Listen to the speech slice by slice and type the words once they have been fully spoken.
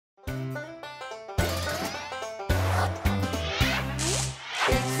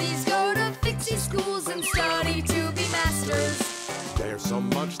so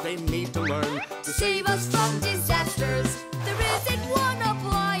much they need to learn to save us from disasters. There isn't one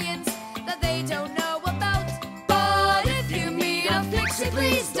appliance that they don't know about. But if you meet a Fixie,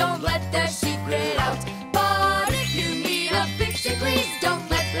 please don't let their secret out. But if you meet a Fixie, please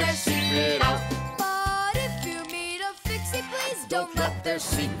don't let their secret out. But if you meet a Fixie, please don't let their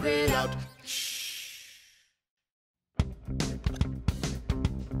secret out.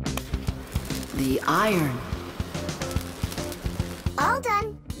 The iron. All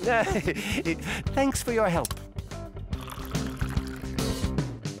done. Thanks for your help.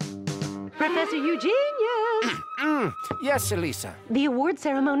 Professor Eugenius! Yes, Elisa. The award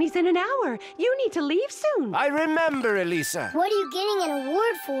ceremony's in an hour. You need to leave soon. I remember, Elisa. What are you getting an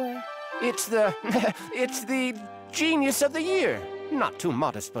award for? It's the... it's the Genius of the Year. Not too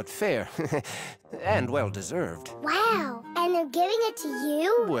modest, but fair. And well-deserved. Wow. And they're giving it to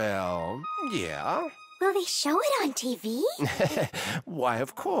you? Well, yeah. Will they show it on TV? Why,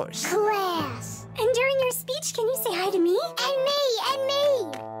 of course. Class. And during your speech, can you say hi to me? And me, and me.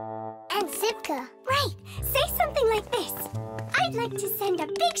 And Simka. Right. Say something like this. I'd like to send a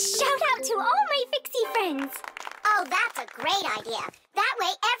big shout-out to all my Fixie friends. Oh, that's a great idea. That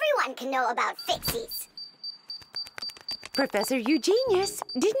way everyone can know about Fixies. Professor Eugenius,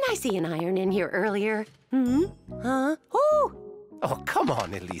 didn't I see an iron in here earlier? Huh? Oh! Oh, come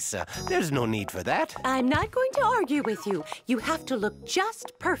on, Elisa. There's no need for that. I'm not going to argue with you. You have to look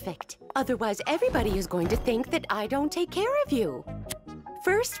just perfect. Otherwise, everybody is going to think that I don't take care of you.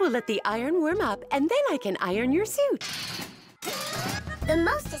 First, we'll let the iron warm up, and then I can iron your suit. The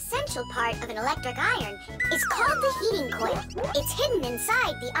most essential part of an electric iron is called the heating coil. It's hidden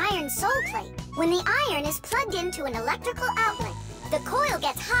inside the iron sole plate. When the iron is plugged into an electrical outlet, the coil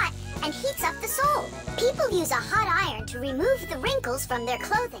gets hot and heats up the sole. People use a hot iron to remove the wrinkles from their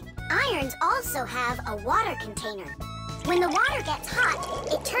clothing. Irons also have a water container. When the water gets hot,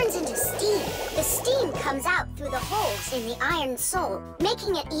 it turns into steam. The steam comes out through the holes in the iron sole,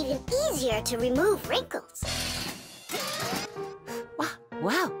 making it even easier to remove wrinkles.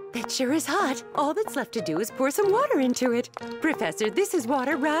 Wow, that sure is hot. All that's left to do is pour some water into it. Professor, this is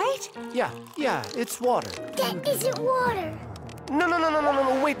water, right? Yeah, it's water. That isn't water. No,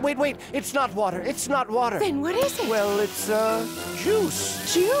 wait. It's not water. It's not water. Then what is it? Well, it's,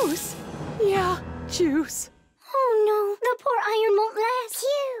 juice. Juice? Yeah, juice. Oh, no. The poor iron won't last.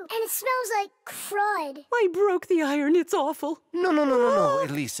 Phew. And it smells like crud. I broke the iron. It's awful. No,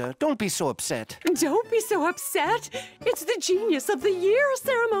 Elisa. Don't be so upset. Don't be so upset. It's the Genius of the Year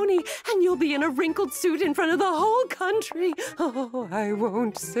ceremony, and you'll be in a wrinkled suit in front of the whole country. Oh, I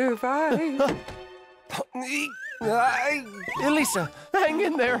won't survive. Elisa, hang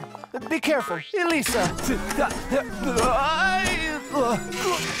in there. Be careful. Elisa.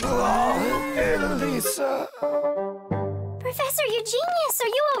 Elisa. Professor Eugenius, are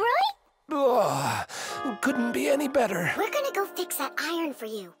you all right? Couldn't be any better. We're gonna go fix that iron for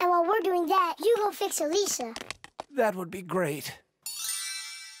you. And while we're doing that, you go fix Elisa. That would be great.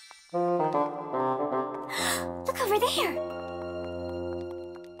 Look over there.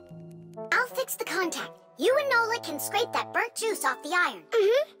 I'll fix the contact. You and Nolik can scrape that burnt juice off the iron.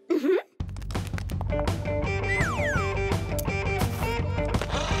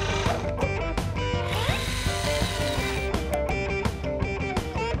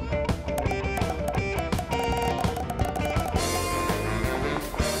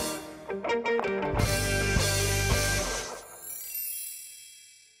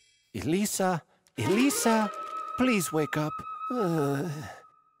 Elisa, please wake up.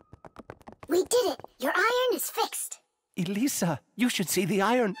 We did it. Your iron is fixed. Elisa, you should see the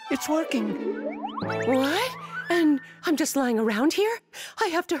iron. It's working. What? And I'm just lying around here? I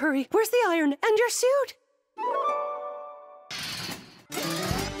have to hurry. Where's the iron and your suit?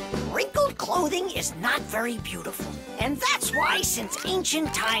 Wrinkled clothing is not very beautiful. And that's why, since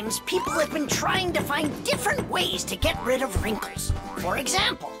ancient times, people have been trying to find different ways to get rid of wrinkles. For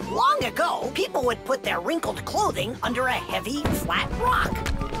example, long ago, people would put their wrinkled clothing under a heavy, flat rock.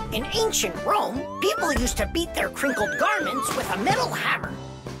 In ancient Rome, people used to beat their crinkled garments with a metal hammer.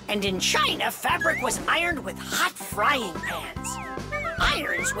 And in China, fabric was ironed with hot frying pans.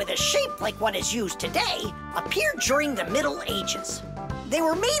 Irons with a shape like what is used today appeared during the Middle Ages. They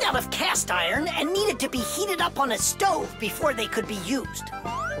were made out of cast iron and needed to be heated up on a stove before they could be used.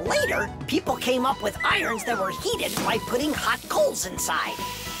 Later, people came up with irons that were heated by putting hot coals inside.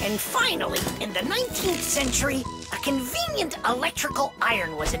 And finally, in the 19th century, a convenient electrical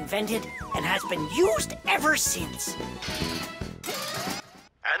iron was invented and has been used ever since.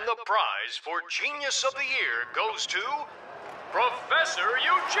 And the prize for Genius of the Year goes to Professor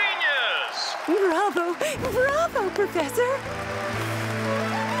Eugenius! Bravo! Bravo, Professor!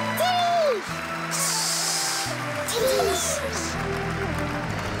 Fixie's!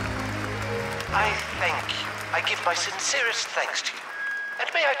 I thank you. I give my sincerest thanks to you. And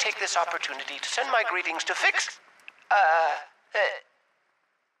may I take this opportunity to send my greetings to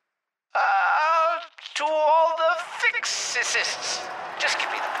to all the Fixies. Just give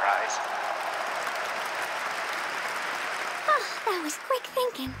me the prize. Oh, that was quick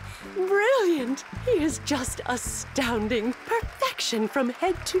thinking. Brilliant! He is just astounding. Perfection from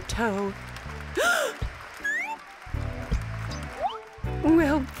head to toe.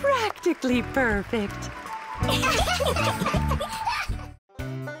 Well, practically perfect.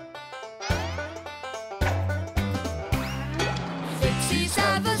 Fixies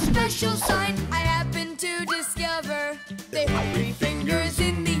have a special sign I happen to discover. They hold 3 fingers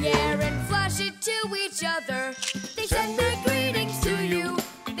in the air and flash it to each other. They send their greetings to you.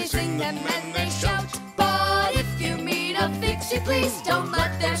 They sing them and they shout. But if you meet a Fixie, please don't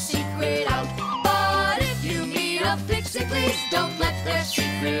let their secret out. But if you meet a Fixie, please don't let their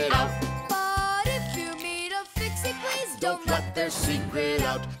secret out. But if you meet a Fixie, please don't let their secret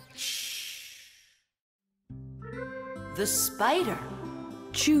out. The spider.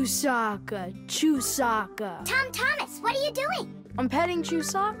 Chusaka, Chusaka. Tom Thomas, what are you doing? I'm petting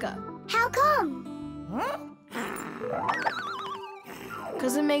Chusaka. How come?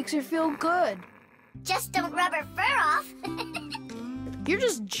 'Cause it makes her feel good. Just don't rub her fur off. You're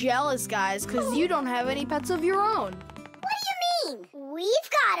just jealous, guys, 'cause you don't have any pets of your own. What do you mean? We've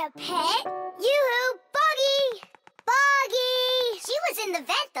got a pet. Yoo-hoo, Buggy! Buggy! She was in the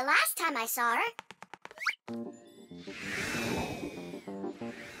vent the last time I saw her.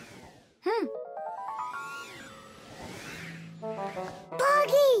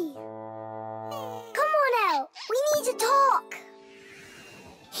 Buggy! Come on out. We need to talk.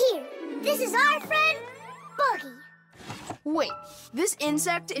 Here, this is our friend, Buggy. Wait, this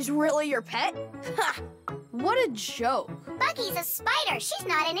insect is really your pet? Ha! What a joke. Buggy's a spider. She's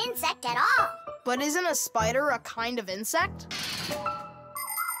not an insect at all. But isn't a spider a kind of insect?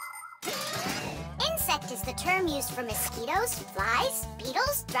 Insect is the term used for mosquitoes, flies,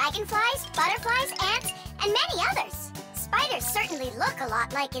 beetles, dragonflies, butterflies, ants, and many others. Spiders certainly look a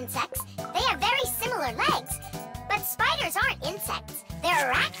lot like insects. They have very similar legs. But spiders aren't insects.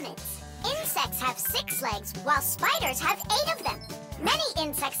 They're arachnids. Insects have 6 legs, while spiders have 8 of them. Many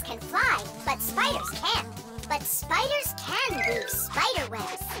insects can fly, but spiders can't. But spiders can weave spider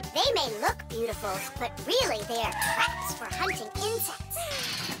webs. They may look beautiful, but really they are traps for hunting insects.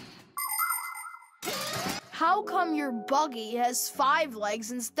 How come your Buggy has 5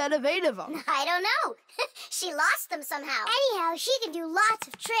 legs instead of 8 of them? I don't know. She lost them somehow. Anyhow, she can do lots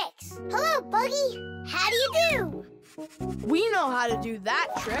of tricks. Hello, Buggy. How do you do? We know how to do that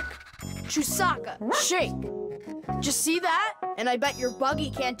trick. Chusaka, shake. Just see that? And I bet your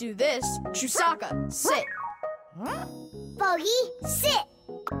Buggy can't do this. Chusaka, sit. Buggy, sit.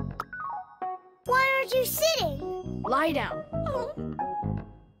 Why aren't you sitting? Lie down.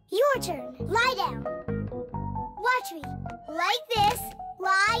 Your turn. Lie down. Watch me. Like this.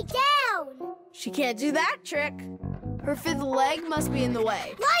 Lie down. She can't do that trick. Her 5th leg must be in the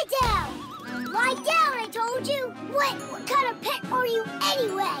way. Lie down. Lie down, I told you. What kind of pet are you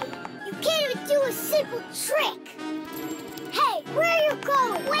anyway? You can't even do a simple trick. Hey, where are you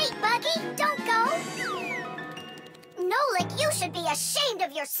going? Wait, Buggy, don't go. Nolik, you should be ashamed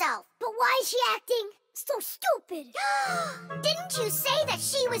of yourself. But why is she acting so stupid? Didn't you say that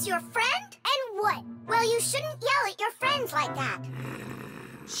she was your friend? And what? Well, you shouldn't yell at your friends like that.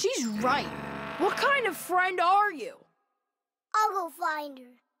 She's right. What kind of friend are you? I'll go find her.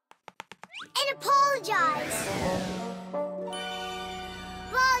 And apologize.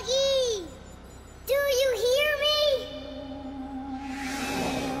 Buggy! Do you hear me?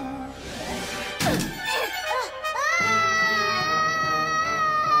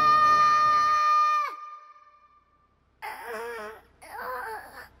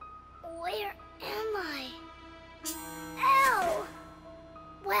 Where am I? Ow!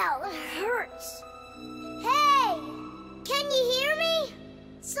 Well, it hurts. Hey! Can you hear me?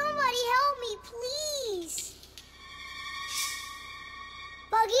 Somebody help me, please.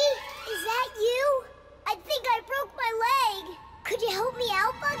 Buggy, is that you? I think I broke my leg. Could you help me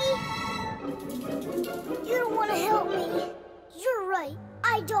out, Buggy? You don't want to help me. You're right.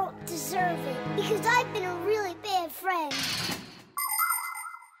 I don't deserve it because I've been a really bad friend.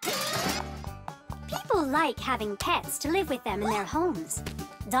 People like having pets to live with them in their homes.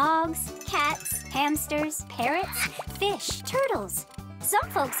 Dogs, cats, hamsters, parrots, fish, turtles. Some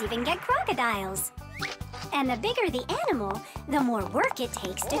folks even get crocodiles. And the bigger the animal, the more work it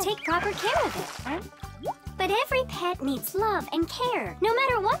takes to take proper care of it. But every pet needs love and care, no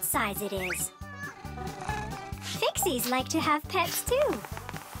matter what size it is. Fixies like to have pets too.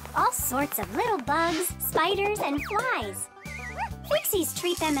 All sorts of little bugs, spiders, and flies. Fixies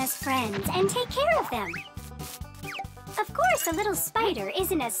treat them as friends and take care of them. Of course, a little spider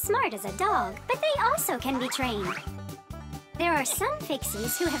isn't as smart as a dog, but they also can be trained. There are some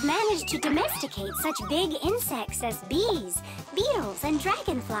Fixies who have managed to domesticate such big insects as bees, beetles, and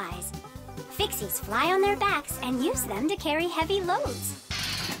dragonflies. Fixies fly on their backs and use them to carry heavy loads.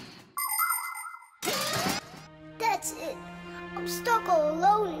 That's it. I'm stuck all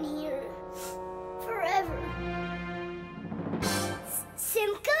alone in here. Forever.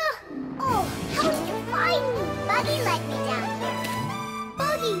 Simka? Oh, how did you find me? Buggy let me down here.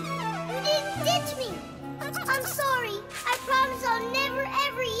 Buggy, you didn't ditch me. I'm sorry. I promise I'll never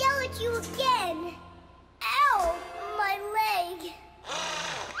ever yell at you again. Ow, my leg.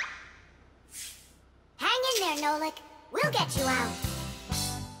 Hang in there, Nolik. We'll get you out.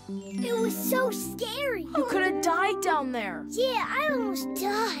 It was so scary. You could have died down there. Yeah, I almost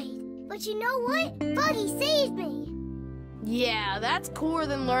died. But you know what? Buggy saved me. Yeah, that's cooler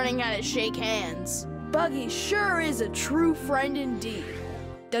than learning how to shake hands. Buggy sure is a true friend indeed.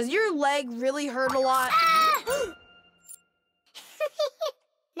 Does your leg really hurt a lot? Ah!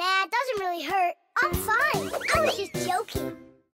 Nah, it doesn't really hurt. I'm fine. I was just joking.